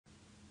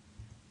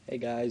Hey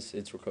guys,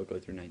 it's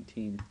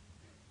Rococo319,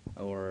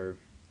 or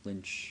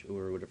Lynch,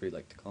 or whatever you'd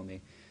like to call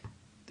me.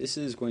 This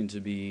is going to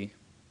be,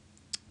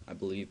 I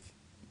believe,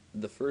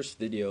 the first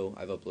video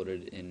I've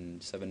uploaded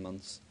in 7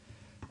 months,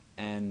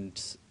 and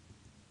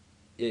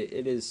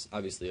it is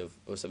obviously of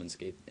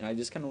OldSchool, and I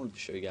just kind of wanted to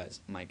show you guys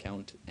my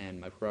account and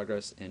my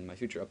progress and my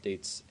future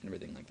updates and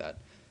everything like that.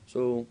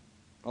 So,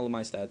 all of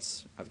my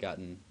stats I've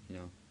gotten,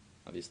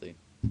 obviously,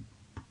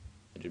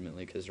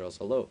 legitimately, because they're all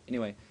so low.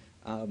 Anyway,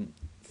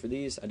 for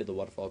these, I did the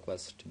waterfall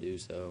quest to do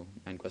so,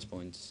 9 quest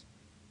points,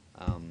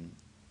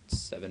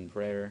 7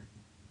 prayer,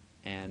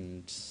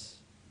 and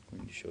I'm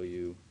going to show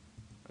you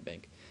my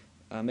bank.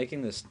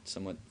 Making this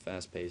somewhat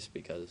fast-paced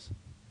because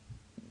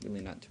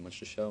really not too much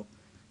to show.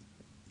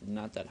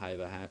 Not that high of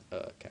a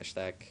cash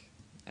stack,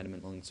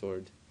 adamant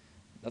longsword,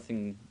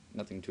 nothing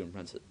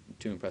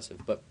too impressive,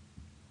 but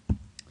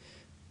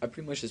I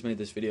pretty much just made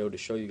this video to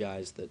show you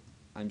guys that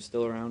I'm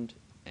still around,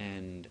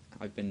 and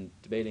I've been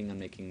debating on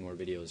making more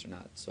videos or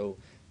not. So,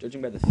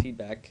 judging by the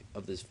feedback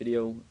of this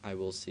video, I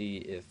will see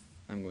if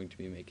I'm going to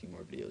be making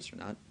more videos or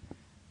not.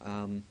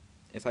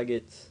 If I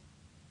get,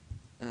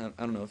 I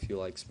don't know, a few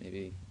likes,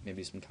 maybe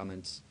some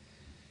comments,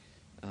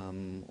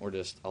 or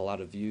just a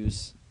lot of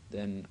views,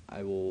 then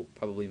I will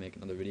probably make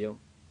another video.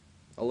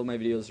 All of my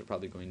videos are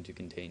probably going to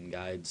contain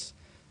guides,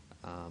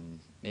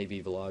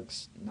 maybe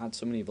vlogs. Not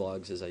so many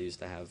vlogs as I used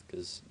to have,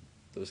 because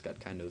those got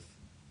kind of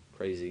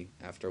crazy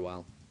after a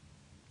while.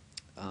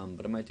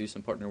 But I might do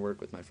some partner work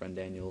with my friend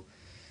Daniel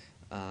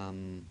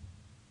to,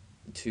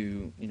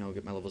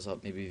 get my levels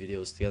up, maybe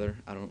videos together.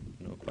 I don't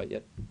know quite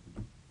yet.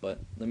 But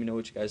let me know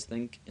what you guys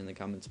think in the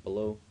comments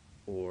below,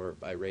 or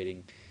by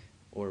rating,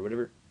 or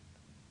whatever.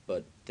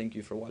 But thank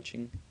you for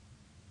watching,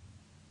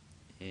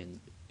 and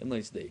have a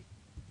nice day.